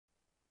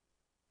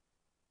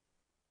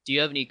Do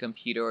you have any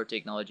computer or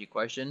technology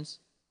questions?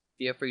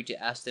 Feel free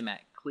to ask them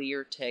at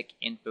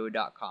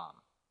ClearTechInfo.com.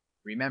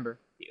 Remember,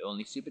 the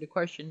only stupid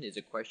question is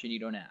a question you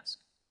don't ask.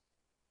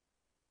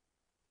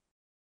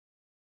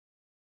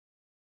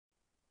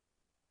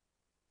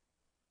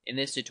 In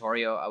this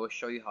tutorial, I will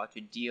show you how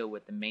to deal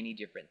with the many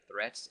different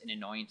threats and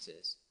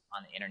annoyances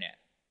on the internet.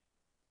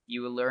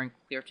 You will learn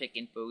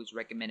ClearTechInfo's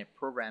recommended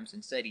programs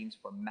and settings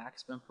for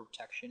maximum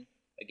protection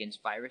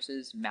against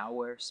viruses,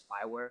 malware,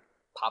 spyware,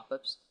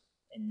 pop-ups,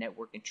 and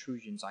network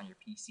intrusions on your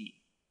PC.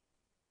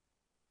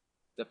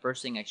 The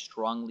first thing I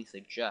strongly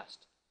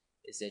suggest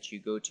is that you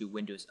go to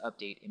Windows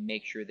Update and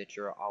make sure that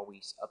you're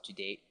always up to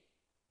date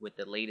with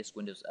the latest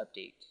Windows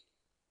Update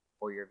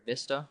for your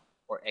Vista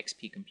or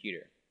XP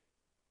computer.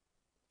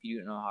 If you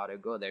don't know how to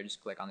go there,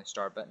 just click on the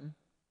Start button,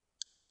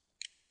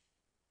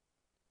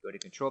 go to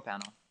Control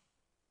Panel,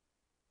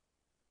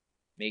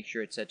 make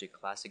sure it's set to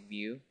Classic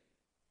View,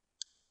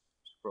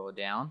 scroll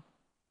down,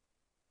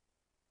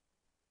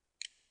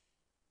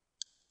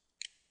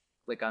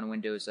 click on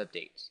Windows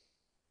Updates.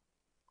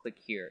 Click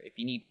here. If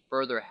you need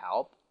further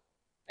help,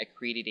 I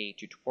created a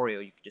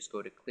tutorial. You can just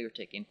go to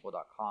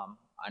ClearTechInfo.com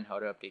on how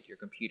to update your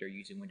computer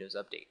using Windows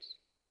Updates.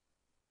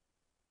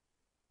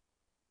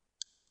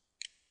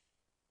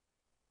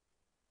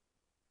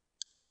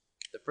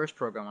 The first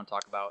program I want to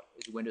talk about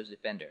is Windows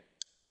Defender.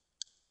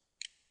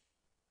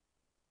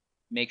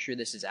 Make sure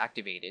this is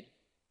activated.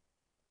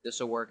 This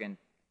will work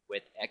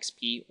with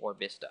XP or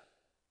Vista.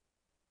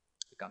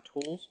 Click on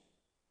Tools,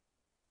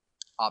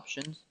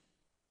 Options.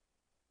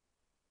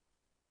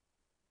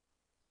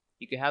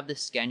 You can have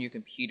this scan your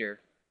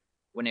computer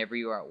whenever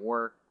you are at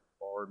work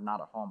or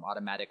not at home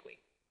automatically.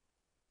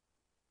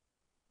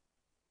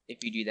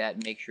 If you do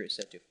that, make sure it's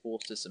set to full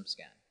system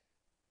scan,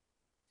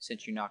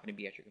 since you're not going to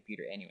be at your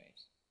computer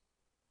anyways.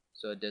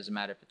 So it doesn't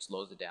matter if it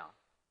slows it down.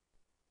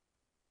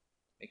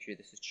 Make sure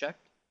this is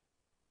checked.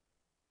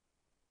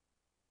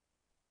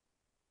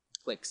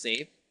 Click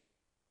Save.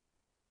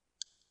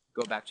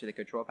 Go back to the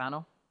control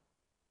panel.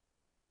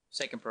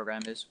 Second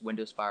program is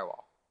Windows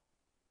Firewall.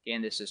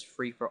 Again, this is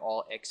free for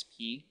all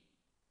XP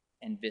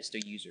and Vista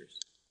users.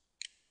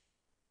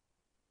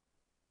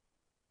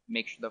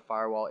 Make sure the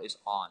firewall is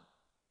on.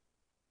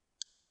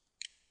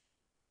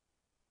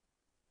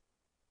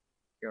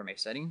 Here are my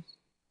settings.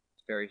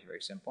 It's very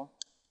simple.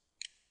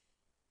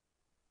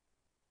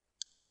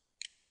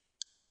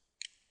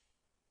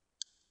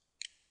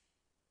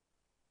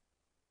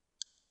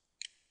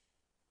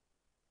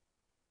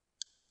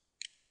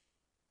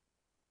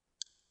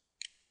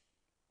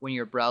 When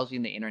you're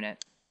browsing the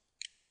internet,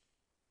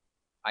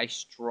 I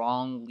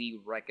strongly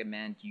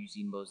recommend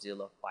using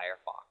Mozilla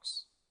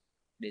Firefox.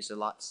 It is a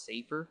lot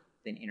safer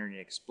than Internet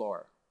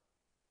Explorer,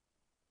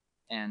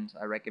 and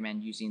I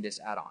recommend using this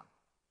add-on.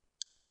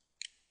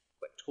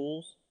 Click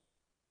Tools,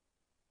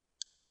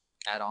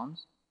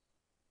 Add-ons,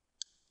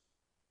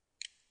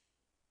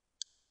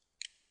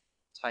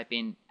 type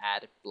in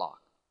Add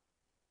Block.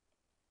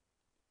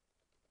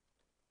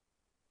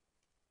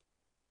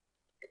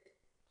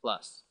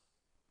 Plus.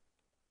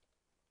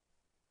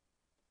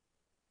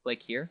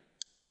 Click here.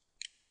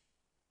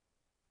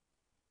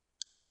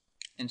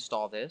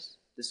 Install this.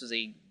 This is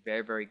a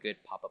very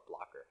good pop-up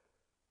blocker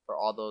for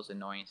all those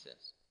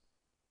annoyances.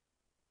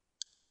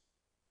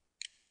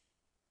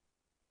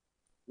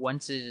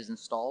 Once it is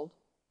installed,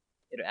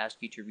 it'll ask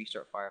you to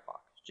restart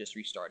Firefox. Just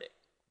restart it.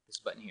 This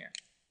button here.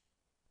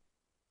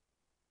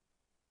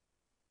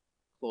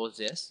 Close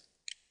this.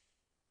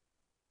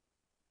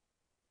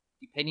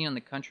 Depending on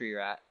the country you're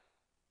at,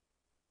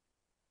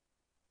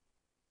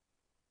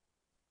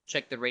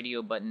 check the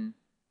radio button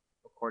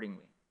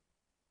accordingly.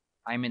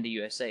 I'm in the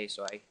USA,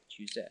 so I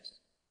choose this.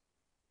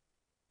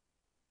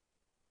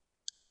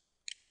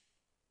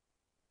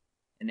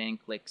 And then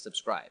click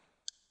subscribe.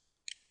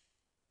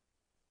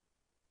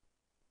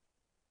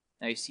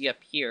 Now you see up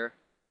here,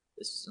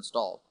 this is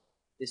installed.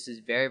 This is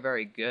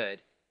very good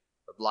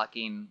for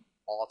blocking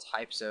all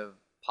types of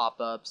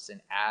pop-ups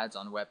and ads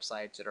on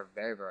websites that are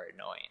very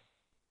annoying.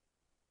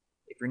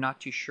 If you're not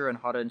too sure on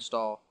how to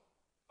install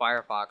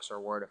Firefox or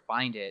where to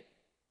find it,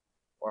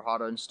 or how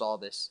to install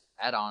this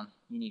add-on,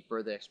 you need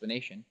further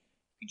explanation,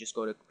 you just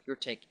go to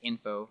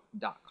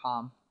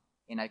ClearTechInfo.com,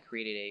 and I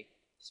created a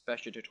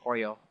special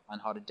tutorial on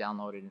how to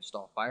download and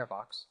install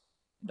Firefox,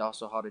 and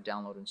also how to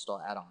download and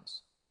install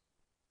add-ons.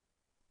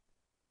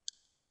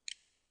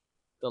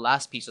 The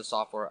last piece of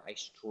software I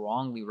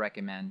strongly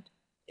recommend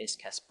is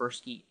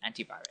Kaspersky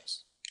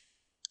Antivirus.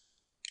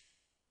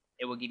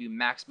 It will give you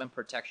maximum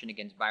protection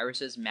against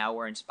viruses,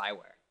 malware, and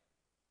spyware.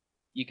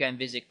 You can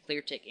visit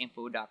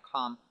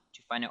ClearTechInfo.com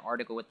to find an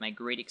article with my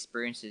great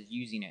experiences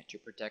using it to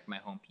protect my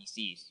home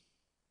PCs.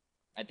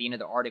 At the end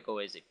of the article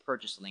is a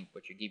purchase link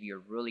which will give you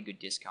a really good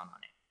discount on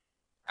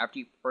it. After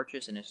you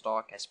purchase and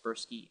install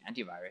Kaspersky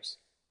Antivirus,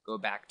 go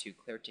back to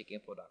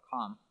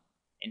ClearTechInfo.com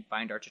and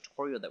find our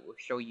tutorial that will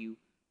show you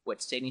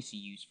what settings to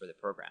use for the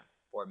program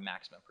for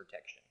maximum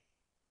protection.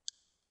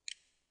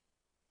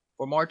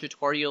 For more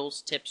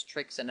tutorials, tips,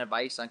 tricks, and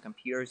advice on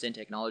computers and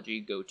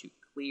technology, go to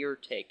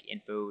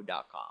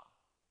ClearTechInfo.com.